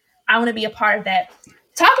be a part of that.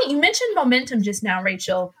 You mentioned momentum just now,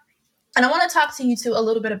 Rachel. And I want to talk to you too a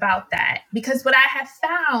little bit about that, because what I have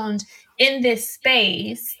found in this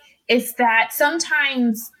space is that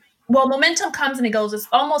sometimes, momentum comes and it goes. It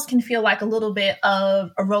almost can feel like a little bit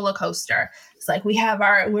of a roller coaster. It's like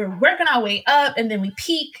we're working our way up and then we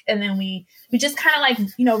peak and then we just kind of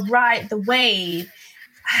like, ride the wave.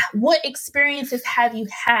 What experiences have you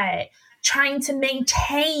had trying to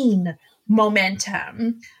maintain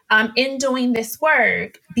momentum in doing this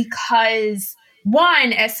work? Because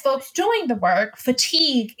one, as folks doing the work,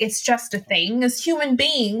 fatigue is just a thing as human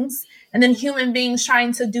beings. And then human beings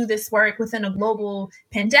trying to do this work within a global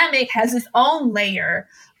pandemic has its own layer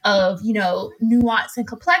of, nuance and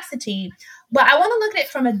complexity. But I want to look at it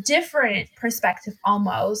from a different perspective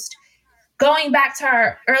almost. Going back to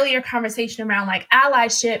our earlier conversation around like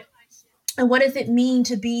allyship and what does it mean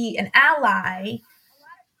to be an ally?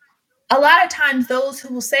 A lot of times those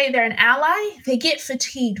who will say they're an ally, they get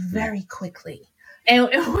fatigued very quickly. And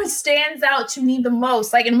what stands out to me the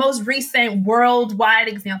most, like in the most recent worldwide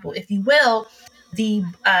example, if you will, the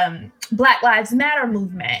Black Lives Matter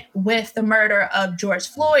movement with the murder of George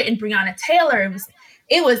Floyd and Breonna Taylor.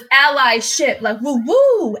 It was allyship, like woo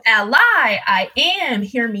woo, ally, I am,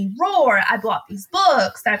 hear me roar. I bought these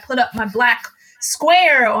books. I put up my black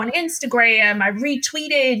square on Instagram. I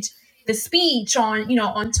retweeted the speech on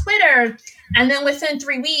Twitter. And then within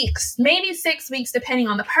 3 weeks, maybe 6 weeks, depending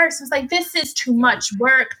on the person, it's like, this is too much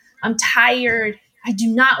work. I'm tired. I do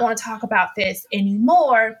not want to talk about this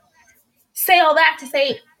anymore. Say all that to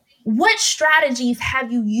say, what strategies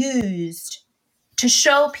have you used to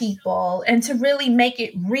show people and to really make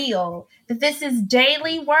it real that this is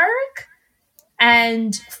daily work?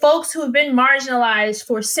 And folks who have been marginalized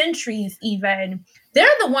for centuries even, they're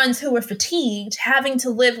the ones who are fatigued having to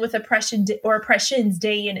live with oppression or oppressions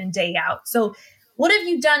day in and day out. So what have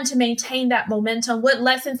you done to maintain that momentum? What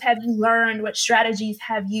lessons have you learned? What strategies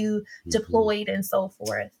have you deployed and so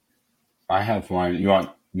forth? I have one. You want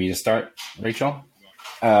me to start, Rachel?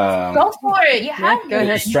 Go for it. Yeah, go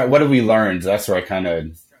ahead. What have we learned? That's where I kind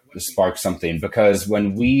of sparked something, because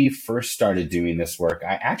when we first started doing this work,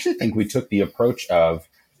 I actually think we took the approach of,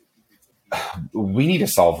 we need to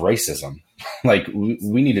solve racism. Like,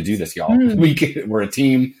 we need to do this, y'all. We're a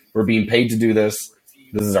team. We're being paid to do this.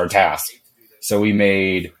 This is our task. So we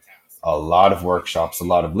made a lot of workshops, a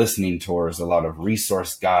lot of listening tours, a lot of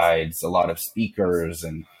resource guides, a lot of speakers,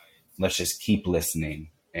 and let's just keep listening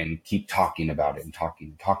and keep talking about it and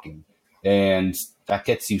talking. And that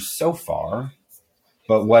gets you so far.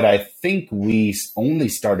 But what I think we only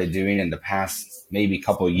started doing in the past maybe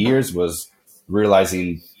couple of years was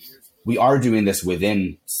realizing we are doing this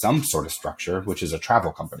within some sort of structure, which is a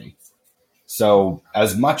travel company. So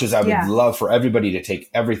as much as I would love for everybody to take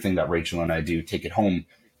everything that Rachel and I do, take it home,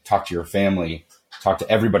 talk to your family, talk to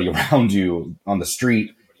everybody around you on the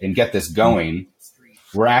street and get this going,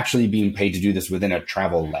 we're actually being paid to do this within a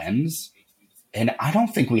travel lens. And I don't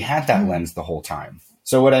think we had that lens the whole time.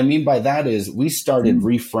 So what I mean by that is we started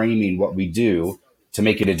reframing what we do to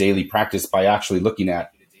make it a daily practice by actually looking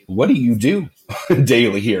at, what do you do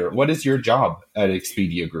daily here? What is your job at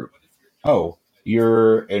Expedia Group? Oh,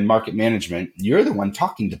 you're in market management. You're the one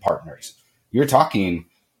talking to partners. You're talking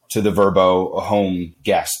to the Vrbo home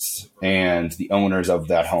guests and the owners of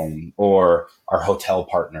that home, or our hotel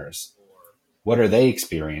partners. What are they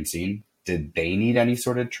experiencing? Did they need any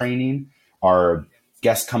sort of training? Are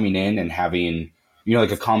guests coming in and having,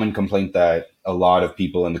 like a common complaint that a lot of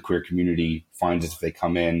people in the queer community find is if they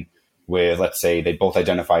come in with, let's say they both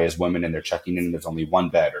identify as women and they're checking in and there's only one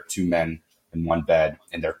bed, or two men in one bed,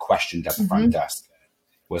 and they're questioned at the front desk.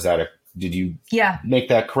 Was that did you make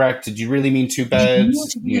that correct? Did you really mean two beds?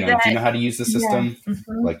 Do you know how to use the system?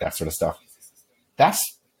 Like that sort of stuff.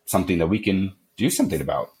 That's something that we can do something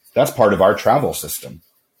about. That's part of our travel system.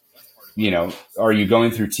 Are you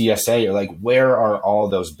going through TSA, or like, where are all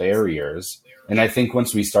those barriers? And I think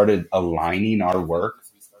once we started aligning our work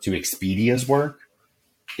to Expedia's work,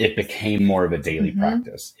 it became more of a daily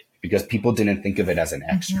practice, because people didn't think of it as an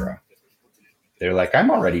extra. They're like,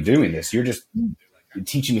 I'm already doing this. You're just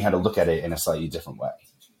teaching me how to look at it in a slightly different way.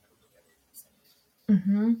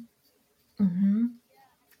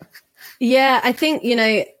 Yeah, I think,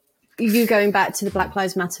 you going back to the Black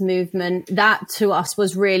Lives Matter movement, that to us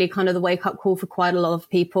was really kind of the wake up call for quite a lot of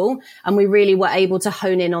people. And we really were able to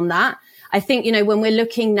hone in on that. I think, when we're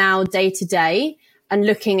looking now day to day and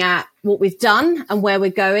looking at what we've done and where we're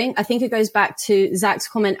going, I think it goes back to Zack's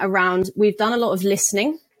comment around, we've done a lot of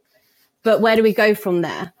listening, but where do we go from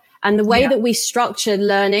there? And the way that we structure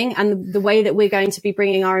learning and the way that we're going to be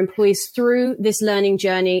bringing our employees through this learning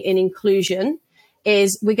journey in inclusion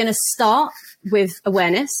is we're going to start with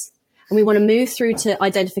awareness, and we want to move through to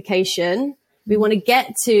identification. We want to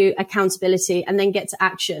get to accountability and then get to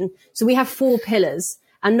action. So we have 4 pillars,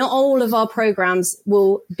 and not all of our programs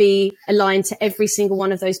will be aligned to every single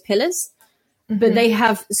one of those pillars, but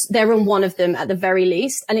they're on one of them at the very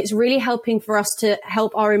least. And it's really helping for us to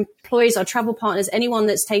help our employees, our travel partners, anyone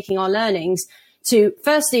that's taking our learnings to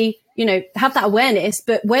firstly, have that awareness,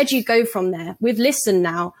 but where do you go from there? We've listened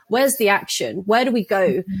now. Where's the action? Where do we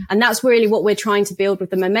go? And that's really what we're trying to build with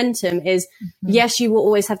the momentum is, yes, you will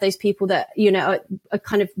always have those people that, are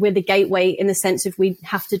kind of, we're the gateway in the sense of we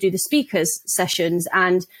have to do the speakers sessions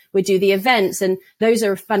and we do the events, and those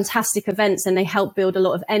are fantastic events and they help build a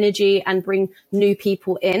lot of energy and bring new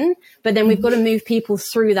people in. But then we've got to move people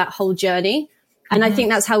through that whole journey. And I think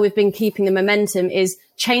that's how we've been keeping the momentum, is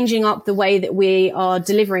changing up the way that we are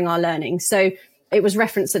delivering our learning. So it was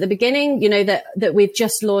referenced at the beginning, you know, that we've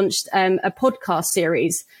just launched a podcast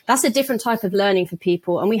series. That's a different type of learning for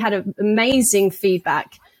people. And we had amazing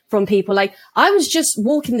feedback from people. Like, I was just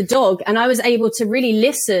walking the dog and I was able to really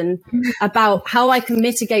listen about how I can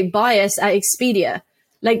mitigate bias at Expedia.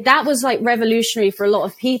 Like, that was like revolutionary for a lot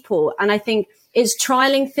of people. And I think it's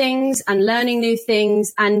trialing things and learning new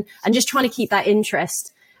things and just trying to keep that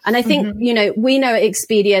interest. And I think, you know, we know at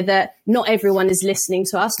Expedia that not everyone is listening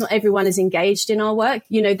to us. Not everyone is engaged in our work.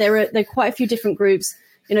 You know, there are quite a few different groups.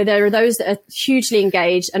 You know, there are those that are hugely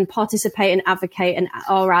engaged and participate and advocate and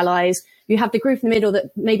are allies. You have the group in the middle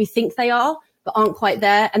that maybe think they are, but aren't quite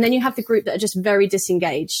there. And then you have the group that are just very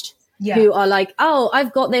disengaged, who are like, oh,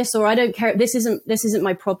 I've got this, or I don't care. This isn't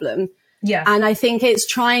my problem. Yeah. And I think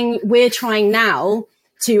we're trying now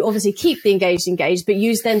to obviously keep the engaged, but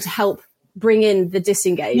use them to help bring in the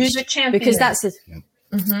disengaged. Use a champion. Because that's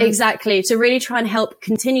exactly, to really try and help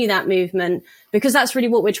continue that movement, because that's really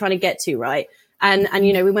what we're trying to get to, right? And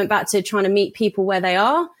you know, we went back to trying to meet people where they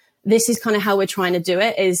are. This is kind of how we're trying to do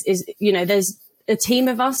it is, you know, there's a team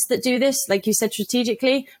of us that do this, like you said,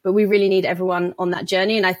 strategically, but we really need everyone on that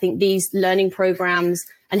journey. And I think these learning programs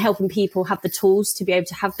and helping people have the tools to be able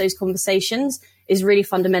to have those conversations is really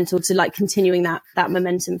fundamental to like continuing that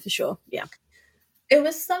momentum for sure. Yeah. It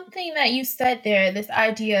was something that you said there, this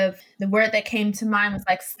idea of the word that came to mind was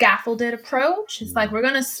like scaffolded approach. It's like, we're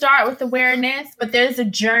going to start with awareness, but there's a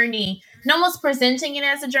journey, and almost presenting it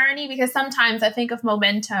as a journey, because sometimes I think of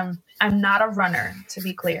momentum. I'm not a runner, to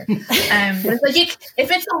be clear. It's like if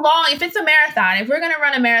it's a marathon, if we're going to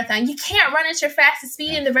run a marathon, you can't run at your fastest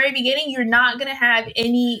speed in the very beginning. You're not going to have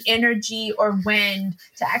any energy or wind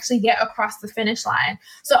to actually get across the finish line.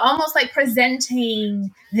 So almost like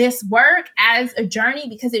presenting this work as a journey,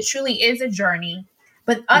 because it truly is a journey.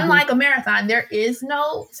 But unlike a marathon, there is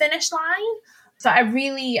no finish line. So I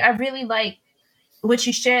really like what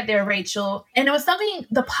you shared there, Rachel. And it was something,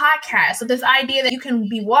 the podcast, so this idea that you can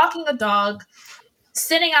be walking a dog,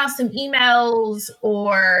 sending out some emails,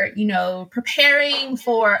 or, you know, preparing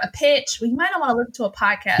for a pitch. Well, you might not want to listen to a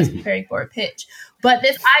podcast preparing for a pitch, but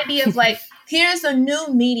this idea of like, here's a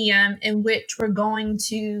new medium in which we're going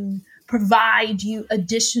to provide you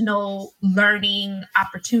additional learning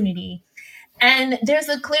opportunity. And there's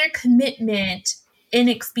a clear commitment in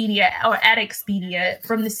Expedia or at Expedia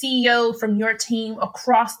from the CEO, from your team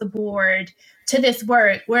across the board to this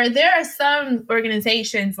work, where there are some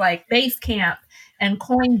organizations like Basecamp and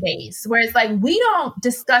Coinbase, where it's like, we don't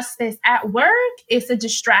discuss this at work. It's a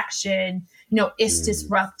distraction, you know, it's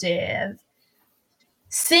disruptive.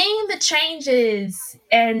 Seeing the changes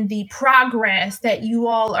and the progress that you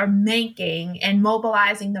all are making and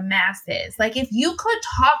mobilizing the masses, like if you could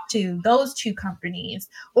talk to those two companies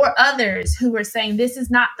or others who are saying this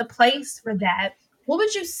is not the place for that, what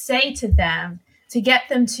would you say to them to get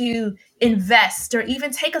them to invest or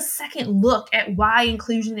even take a second look at why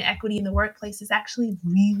inclusion and equity in the workplace is actually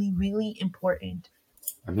really, really important?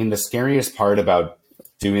 I mean, the scariest part about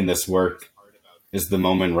doing this work is the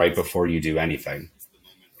moment right before you do anything.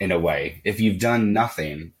 In a way, if you've done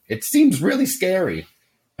nothing, it seems really scary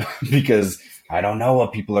because I don't know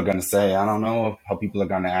what people are going to say. I don't know how people are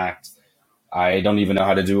going to act. I don't even know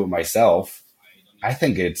how to do it myself. I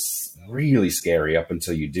think it's really scary up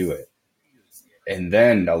until you do it. And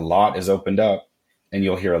then a lot is opened up and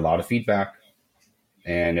you'll hear a lot of feedback.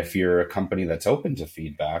 And if you're a company that's open to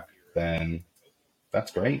feedback, then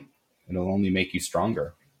that's great. It'll only make you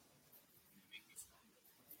stronger.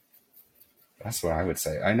 That's what I would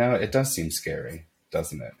say. I know it does seem scary,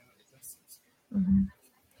 doesn't it? Mm-hmm.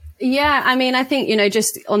 Yeah, I mean, I think, you know,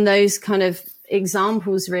 just on those kind of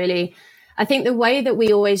examples, really, I think the way that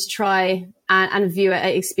we always try and view it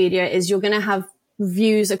at Expedia is you're going to have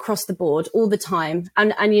views across the board all the time.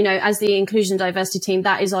 And, you know, as the inclusion and diversity team,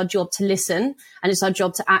 that is our job to listen and it's our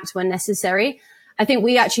job to act when necessary. I think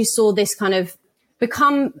we actually saw this kind of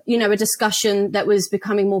become, you know, a discussion that was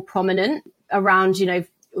becoming more prominent around, you know,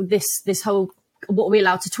 this whole, what are we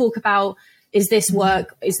allowed to talk about? Is this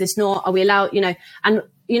work? Is this not? Are we allowed, you know, and,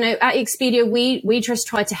 you know, at Expedia, we just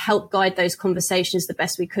try to help guide those conversations the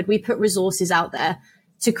best we could. We put resources out there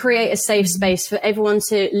to create a safe space for everyone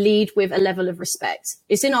to lead with a level of respect.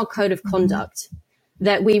 It's in our code of conduct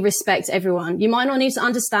that we respect everyone. You might not need to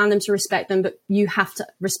understand them to respect them, but you have to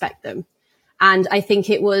respect them. And I think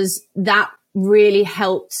it was that really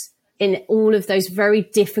helped in all of those very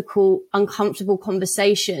difficult, uncomfortable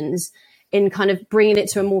conversations in kind of bringing it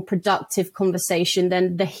to a more productive conversation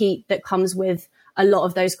than the heat that comes with a lot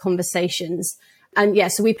of those conversations. And yeah,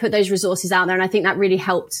 so we put those resources out there and I think that really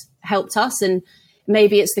helped us and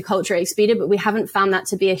maybe it's the culture at Expedia, but we haven't found that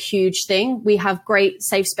to be a huge thing. We have great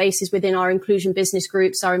safe spaces within our inclusion business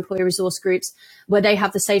groups, our employee resource groups, where they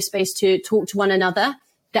have the safe space to talk to one another.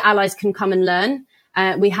 The allies can come and learn.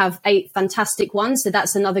 We have 8 fantastic ones. So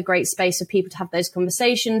that's another great space for people to have those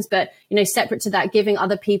conversations. But, separate to that, giving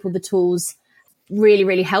other people the tools really,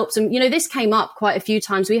 really helps. And, this came up quite a few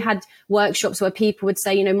times. We had workshops where people would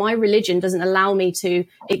say, my religion doesn't allow me to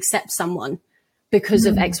accept someone because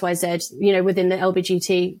of XYZ, within the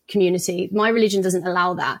LGBT community. My religion doesn't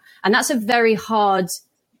allow that. And that's a very hard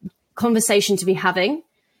conversation to be having.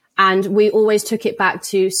 And we always took it back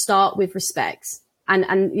to start with respect.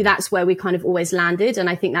 And that's where we kind of always landed. And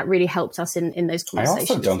I think that really helped us in those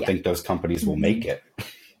conversations. I also don't think those companies will make it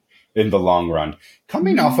in the long run.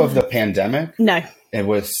 Coming off of the pandemic, and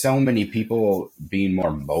with so many people being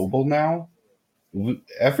more mobile now,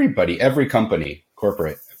 every company,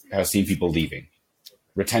 corporate, has seen people leaving.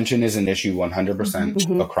 Retention is an issue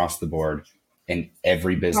 100% across the board in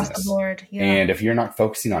every business. Across the board, yeah. And if you're not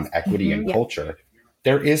focusing on equity and culture,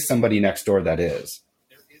 there is somebody next door that is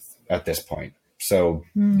at this point. So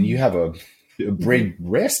you have a big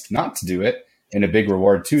risk not to do it and a big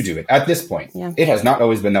reward to do it at this point. Yeah. It has not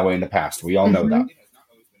always been that way in the past. We all know that.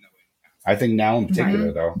 I think now in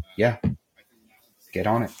particular, though, get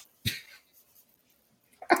on it.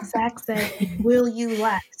 Zack said, will you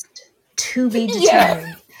last? To be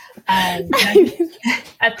determined.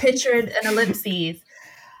 I pictured an ellipses.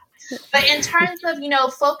 But in terms of,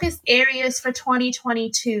 focus areas for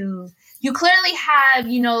 2022, you clearly have,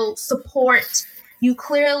 support. You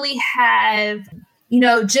clearly have,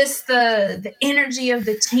 just the energy of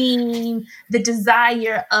the team, the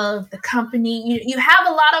desire of the company. You have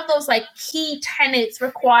a lot of those key tenets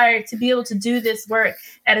required to be able to do this work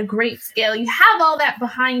at a great scale. You have all that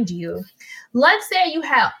behind you. Let's say you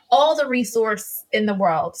have all the resource in the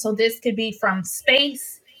world. So this could be from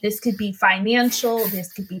space. This could be financial.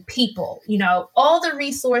 This could be people, all the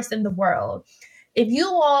resource in the world. If you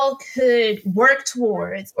all could work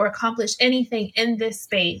towards or accomplish anything in this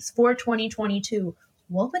space for 2022,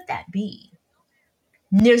 what would that be?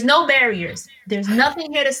 There's no barriers. There's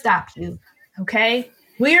nothing here to stop you. Okay?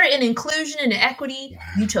 We're an inclusion and equity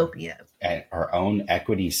utopia. At our own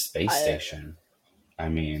equity space station. I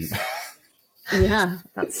mean,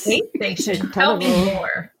 that's space station. Tell me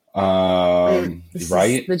more.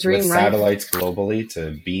 Right? The dream, with satellites globally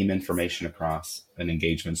to beam information across an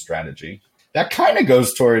engagement strategy. That kind of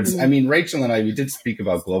goes towards, Rachel and I, we did speak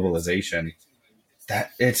about globalization.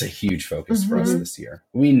 That it's a huge focus for us this year.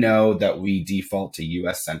 We know that we default to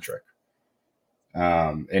US centric.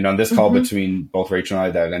 And on this call between both Rachel and I,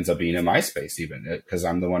 that ends up being in my space even, because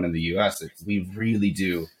I'm the one in the US. We really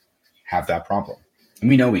do have that problem. And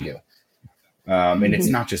we know we do. And it's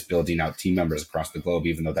not just building out team members across the globe,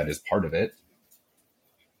 even though that is part of it.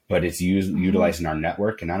 But it's utilizing our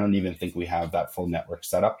network. And I don't even think we have that full network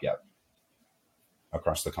set up yet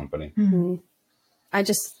across the company. I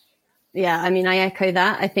echo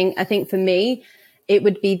that. I think for me, it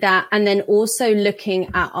would be that. And then also looking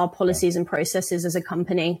at our policies and processes as a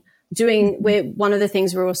company, one of the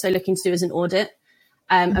things we're also looking to do is an audit.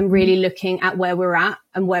 And really looking at where we're at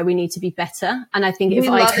and where we need to be better. And I think if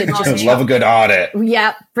I could just love a good audit.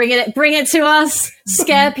 Yeah. Bring it to us.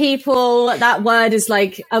 Scare people. That word is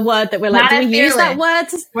like a word that we're like, do we use that word?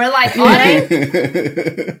 We're like,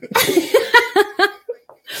 audit.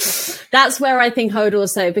 That's where I think I would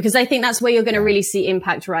also, because I think that's where you're going to really see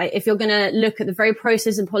impact, right? If you're going to look at the very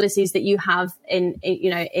process and policies that you have in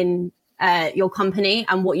your company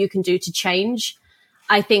and what you can do to change,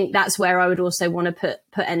 I think that's where I would also want to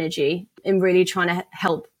put energy in really trying to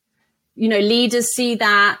help, leaders see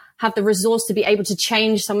that, have the resource to be able to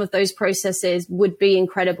change some of those processes would be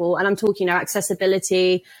incredible. And I'm talking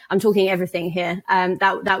accessibility. I'm talking everything here.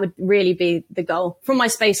 That would really be the goal from my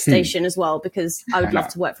space station as well, because I would love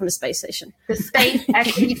to work from a space station. The space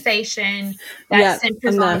equity station that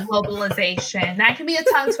centers on globalization. That can be a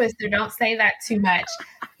tongue twister. Don't say that too much.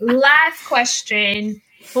 Last question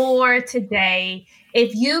for today.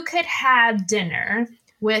 If you could have dinner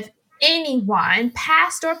with anyone,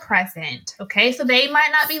 past or present, okay, so they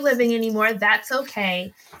might not be living anymore, that's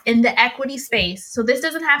okay, in the equity space, so this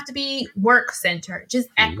doesn't have to be work center, just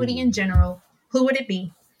equity in general, who would it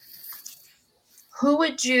be? Who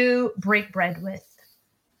would you break bread with?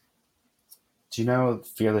 Do you know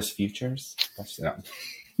Fearless Futures? No.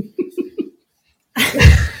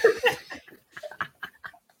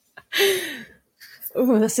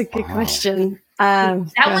 Oh, that's a good question. That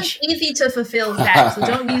one's easy to fulfill, Zach, so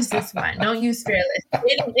don't use this one. Don't use Fearless.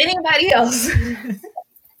 Anybody else?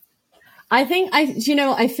 I think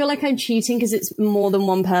I feel like I'm cheating because it's more than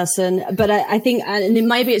one person, but I think, and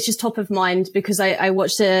maybe it's just top of mind because I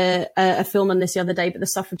watched a film on this the other day, but the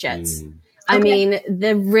suffragettes. I mean,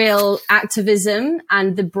 the real activism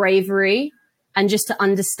and the bravery, and just to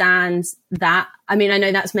understand that. I mean, I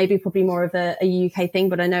know that's maybe probably more of a UK thing,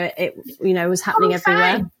 but I know it was happening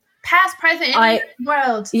everywhere. Fine. Past, present, in the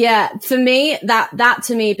world. Yeah, for me, that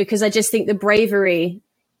to me, because I just think the bravery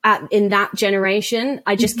in that generation,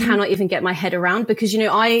 I just cannot even get my head around, because,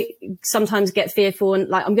 I sometimes get fearful and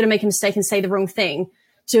like, I'm going to make a mistake and say the wrong thing.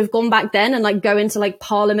 To have gone back then and like go into like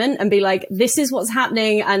Parliament and be like, this is what's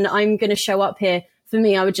happening and I'm going to show up here. For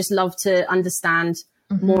me, I would just love to understand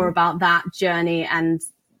more about that journey and,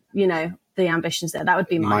 the ambitions there. That would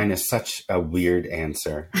be mine. Mine is such a weird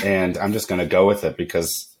answer. And I'm just going to go with it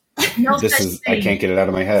because I can't get it out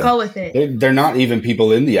of my head. Go with it. They're not even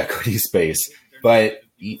people in the equity space, but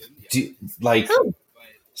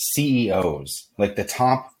CEOs, like the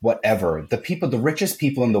top, whatever, the richest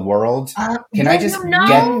people in the world. Can I just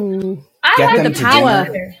get them to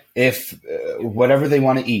dinner? If whatever they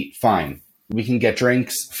want to eat, fine. We can get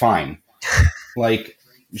drinks, fine. Like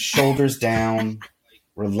shoulders down,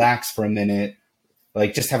 relax for a minute,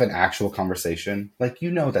 like just have an actual conversation. Like,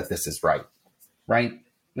 that this is right?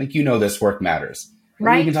 Like, this work matters.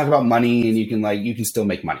 Right. You can talk about money and you can still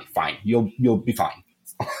make money. Fine. You'll be fine.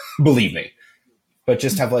 Believe me. But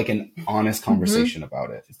just have like an honest conversation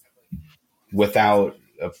about it without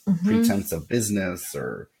a pretense of business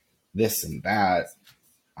or this and that.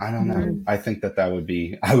 I don't know. I think that would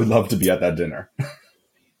be, I would love to be at that dinner.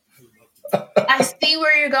 I see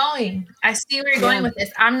where you're going. Going with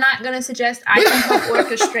this. I'm not going to suggest I can help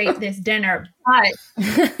orchestrate this dinner, but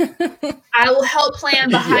I will help plan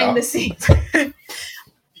behind the scenes.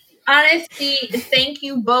 Honestly, thank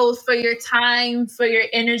you both for your time, for your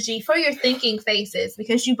energy, for your thinking faces,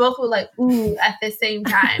 because you both were like, ooh, at the same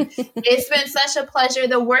time. It's been such a pleasure.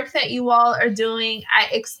 The work that you all are doing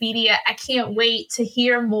at Expedia, I can't wait to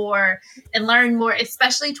hear more and learn more,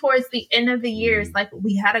 especially towards the end of the years. Like,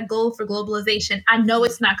 we had a goal for globalization. I know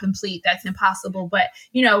it's not complete. That's impossible. But,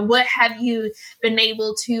 what have you been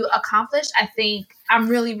able to accomplish? I think I'm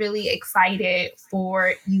really, really excited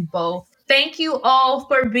for you both. Thank you all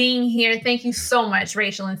for being here. Thank you so much,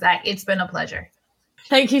 Rachel and Zack. It's been a pleasure.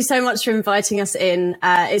 Thank you so much for inviting us in.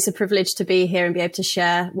 It's a privilege to be here and be able to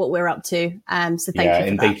share what we're up to. So thank you for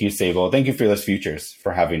that. Thank you, Sable. Thank you, Fearless Futures,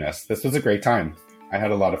 for having us. This was a great time. I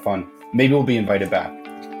had a lot of fun. Maybe we'll be invited back.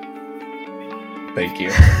 Thank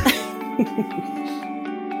you.